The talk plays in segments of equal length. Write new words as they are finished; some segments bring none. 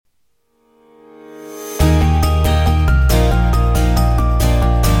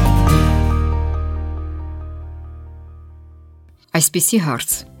Այսպիսի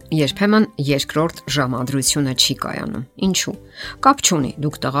հարց. երբեմն երկրորդ ժամադրությունը չի կայանում։ Ինչու՞։ Կապ չունի,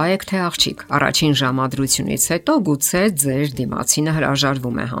 դուք տղա եք թե աղջիկ, առաջին ժամադրությունից հետո գուցե ձեր դիմացինը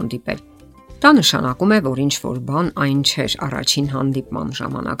հրաժարվում է հանդիպել։ Դա նշանակում է, որ ինչ-որ բան այն չէր առաջին հանդիպման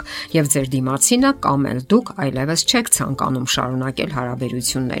ժամանակ, եւ ձեր դիմացինը կամ էլ դուք այլևս չեք ցանկանում շարունակել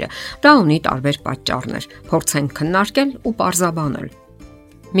հարաբերությունները։ Դա ունի տարբեր պատճառներ։ Փորձենք քննարկել ու պարզաբանել։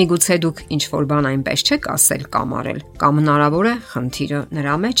 Միգուցե դուք ինչ-որ բան այնպես չեք ասել կամ արել, կամ հնարավոր է խնդիրը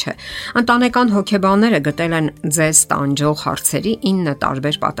նրա մեջ է։ Ընտանեկան հոգեբանները գտել են ձեզ տանջող հարցերի 9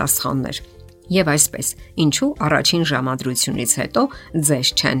 տարբեր պատասխաններ։ Եվ այսպես, ինչու առաջին ժամադրությունից հետո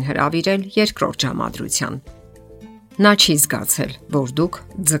ձեզ չեն հրավիրել երկրորդ ժամադրության։ Նա չի զգացել, որ դուք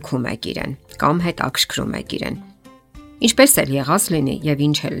ձգում եք իրեն կամ հետաքրքրում եք իրեն։ Ինչպես էլ եղած լինի եւ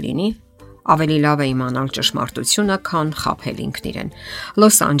ինչ էլ լինի, ավելի լավ է իմանալ ճշմարտությունը, քան խաբել ինքն իրեն։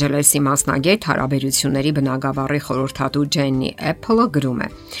 Լոս Անջելեսի մասնագետ հարաբերությունների բնագավառի խորհրդատու Ջեննի Էփլը գրում է.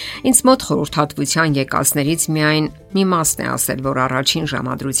 Ինձ մոտ խորհրդատվության եկածներից միայն մի մասն է ասել, որ առաջին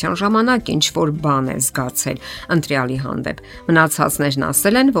ժամադրության ժամանակ ինչ-որ բան է զգացել ընտրյալի հանդեպ։ Մնացածներն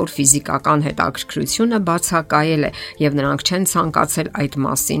ասել են, որ ֆիզիկական հետաքրքրությունը բացակայել է եւ նրանք չեն ցանկացել այդ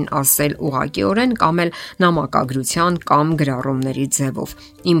մասին ասել ուղղակիորեն կամ էլ նամակագրության կամ գրառումների ձևով։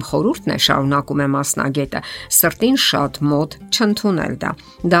 Իմ խորհուրդն է, շարունակում է մասնագետը, սրտին շատ մոտ չընդունել դա։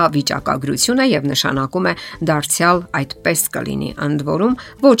 Դա վիճակագրություն է եւ նշանակում է դարձյալ այդպես կլինի, ընդ որում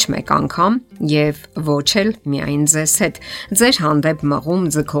ոչ մեկ անգամ եւ ոչ էլ միայն ձեզ հետ։ Ձեր հանդեպ մղում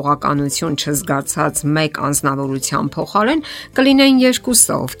ձգողականություն չզգացած մեկ անznավորության փոխարեն կլինեն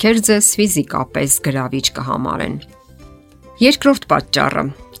երկուսը, ովքեր ձեզ ֆիզիկապես գրավիչ կհամարեն։ Երկրորդ պատճառը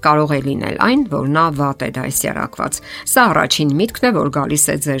կարող է լինել այն, որ նա վատ է դասյարակված։ Սա առաջին միտքն է, որ գալիս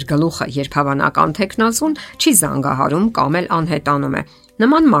է ձեր գլուխը, երբ հավանական թեկնածուն չի զանգահարում կամ էլ անհետանում է։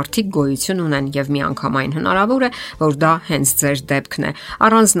 Նման մարդիկ գոյություն ունեն եւ միանգամայն հնարավոր է, որ դա հենց ձեր դեպքն է։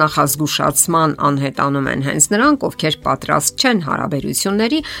 Առանց նախազգուշացման անհետանում են հենց նրանք, ովքեր պատրաստ չեն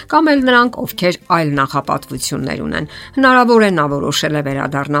հարաբերությունների կամ էլ նրանք, ովքեր այլ նախապատվություններ ունեն։ Հնարավոր է նա որոշել է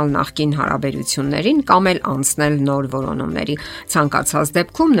վերադառնալ նախկին հարաբերություններին կամ էլ անցնել նոր որոնումների։ Ցանկացած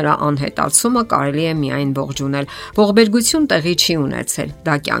դեպքում նրա անհետացումը կարելի է միայն ողջունել։ Ողբերգություն տեղի չի ունեցել։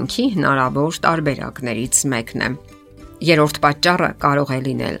 Դա կյանքի հնարավոր տարբերակներից մեկն է։ Երրորդ պատճառը կարող է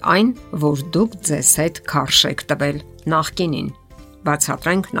լինել այն, որ դուք ձեզ հետ քարշ եք տվել նախկինին։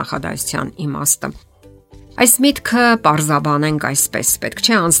 Բացատրենք նախադասության իմաստը։ Այս միտքը պարզաբանենք այսպես. պետք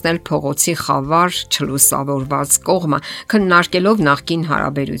չէ անցնել փողոցի խավար չլուսավորված կողմը, քննարկելով նախկին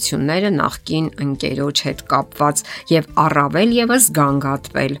հարաբերությունները նախկին ընկերոջ հետ կապված եւ առավել եւս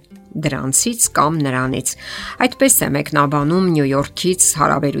գանգատվել դրանցից կամ նրանից։ Այդպես է մեկնաբանում Նյու Յորքից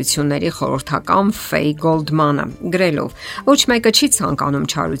հարաբերությունների խորհրդական Ֆեյ Գոլդմանը, գրելով. ոչ մեկը չի ցանկանում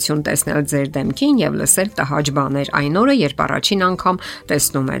չարություն տեսնել ձեր դեմքին եւ լսել տհաճ բաներ այն օրը, երբ առաջին անգամ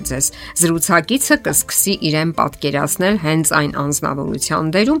տեսնում է ձեզ։ Զրուցակիցը կսկսի իրեն պատկերացնել հենց այն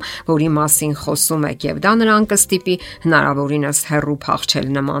անznավորության դերում, որի մասին խոսում եք, եւ դա նրան կստիպի հնարավորինս հեռու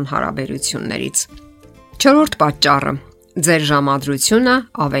փախչել նման հարաբերություններից։ Չորրորդ պատճառը. ձեր ժամադրությունը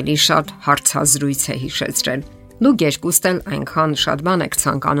ավելի շատ հարցազրույց է հիշեցրել։ Դուք երկուստ էլ այնքան շատ բան եք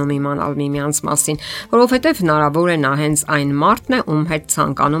ցանկանում իմանալ միմյանց մասին, որովհետև հնարավոր է նա հենց այն մարդն է, ում հետ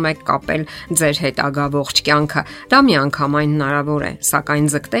ցանկանում եք կապել ձեր հետագա ողջ կյանքը։ Դա միանգամայն հնարավոր է, սակայն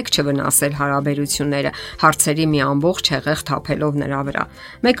ձգտեք չվնասել հարաբերությունները, հարցերի մի ամբողջ հեղեղ թափելով նրա վրա։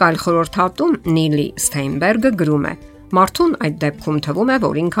 Մեկ այլ խորհրդատու Նիլի Ստեյնբերգը գրում է. Մարդուն այդ դեպքում թվում է,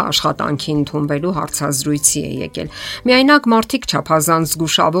 որ ինքը աշխատանքի ընդունվելու հարցազրույցի է եկել։ Միայնակ մարդիկ չափազանց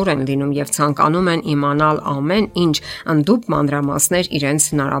զգուշավոր են լինում եւ ցանկանում են իմանալ ամեն ինչ, ընդդուպ մանրամասներ իրենց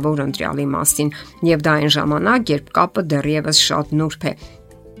հնարավոր ընտրյալի մասին, եւ դա այն ժամանակ, երբ կապը դեռևս շատ նուրբ է։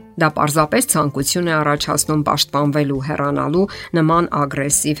 Դա պարզապես ցանկություն է առաջացնում պաշտպանվելու, հեռանալու նման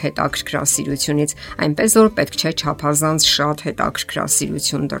ագրեսիվ հետաքրքրասիրությունից, այնպես որ պետք չէ չափազանց շատ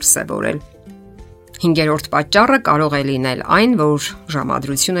հետաքրքրասիրություն դրսևորել։ Հինգերորդ պատճառը կարող է լինել այն, որ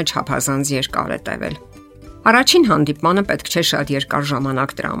ժամադրությունը չափազանց երկար է տևել։ Առաջին հանդիպմանը պետք չէ շատ երկար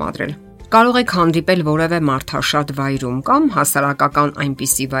ժամանակ տրամադրել։ Կարող եք հանդիպել որևէ մարդաշատ վայրում կամ հասարակական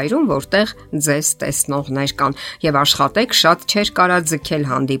այնպիսի վայրում, որտեղ ձեզ տեսնողներ կան, եւ աշխատեք շատ չերկարաձգել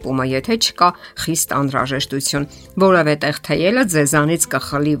հանդիպումը, եթե չկա խիստ անհրաժեշտություն։ Որևէ տեղ թեյելը ձեզանից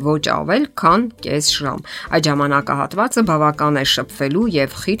կխլի ոչ ավել, քան կես ժամ։ Այդ ժամանակահատվածը բավական է շփվելու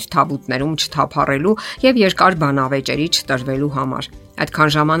եւ խիտ թավուտներում չթափառելու եւ երկար բանավեճերի չտրվելու համար։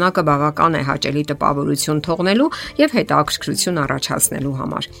 Այդքան ժամանակը բավական է հաճելի տպավորություն թողնելու եւ հետաքրքրություն առաջացնելու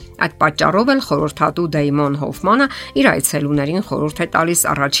համար։ Այդ պատճառով էլ խորհրդատու Դեյմոն Հոֆմանը իր այցելուներին խորհուրդ է տալիս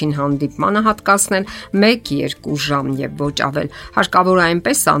առաջին հանդիպմանը հատկացնել 1-2 ժամ եւ ոչ ավել։ Հարկավոր է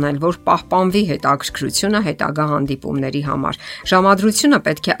այնպես անել, որ պահպանվի հետաքրքրությունը հետագա հանդիպումների համար։ Ժամադրությունը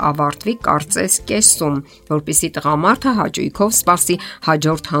պետք է ավարտվի կարծես կեսում, որպեսզի տղամարդը հաճույքով սպասի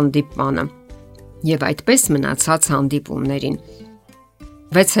հաջորդ հանդիպմանը եւ այդպես մնացած հանդիպումներին։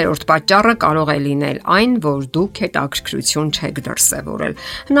 6-րդ պատճառը կարող է լինել այն, որ դուք հետաքրքրություն չեք դրսևորել։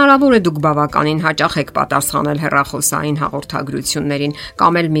 Հնարավոր է դուք բավականին հաճախ եք պատասխանել հեռախոսային հաղորդագրություններին,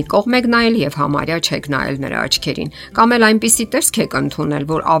 կամ էլ մի կողմ եք նայել եւ համարյա չեք նայել նրա աչքերին, կամ էլ այնպիսի տեսք եք ընդունել,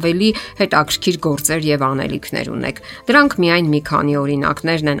 որ ավելի հետաքրքիր գործեր եւ անելիքներ ունեք։ Դրանք միայն մի քանի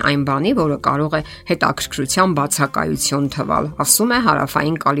օրինակներն են այն բանի, որը կարող է հետաքրքրության բացակայություն թվալ, ասում է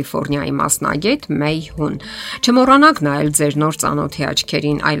Հարավային Կալիֆոռնիայի մասնագետ Մեյ Հուն։ Չմոռանաք նայել ձեր նոր ծանոթի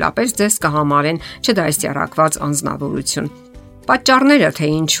աչքերին, այլապես ձեզ կհամարեն չդաստիարակված անձնավորություն։ Պատճառները, թե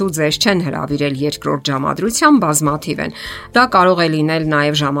ինչու ձեզ չեն հրավիրել երկրորդ ժամադրության, բազմաթիվ են։ Դա կարող է լինել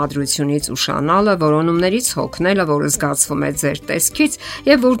նաև ժամադրությունից ուշանալը, որոնումներից հոգնելը, որը զգացվում է ձեր տեսքից,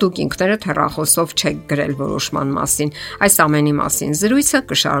 եւ որ դուք ինքներդ հեռախոսով չեք գրել որոշման մասին։ Այս ամենի մասին զրույցը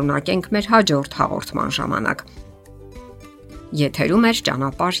կշարունակենք մեր հաջորդ հաղորդման ժամանակ։ Եթերում է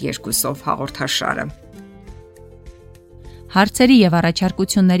Ճանապարհ երկուսով հաղորդաշարը։ Հարցերի եւ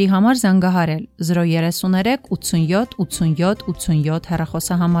առաջարկությունների համար զանգահարել 033 87 87 87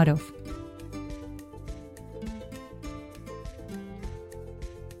 հեռախոսահամարով։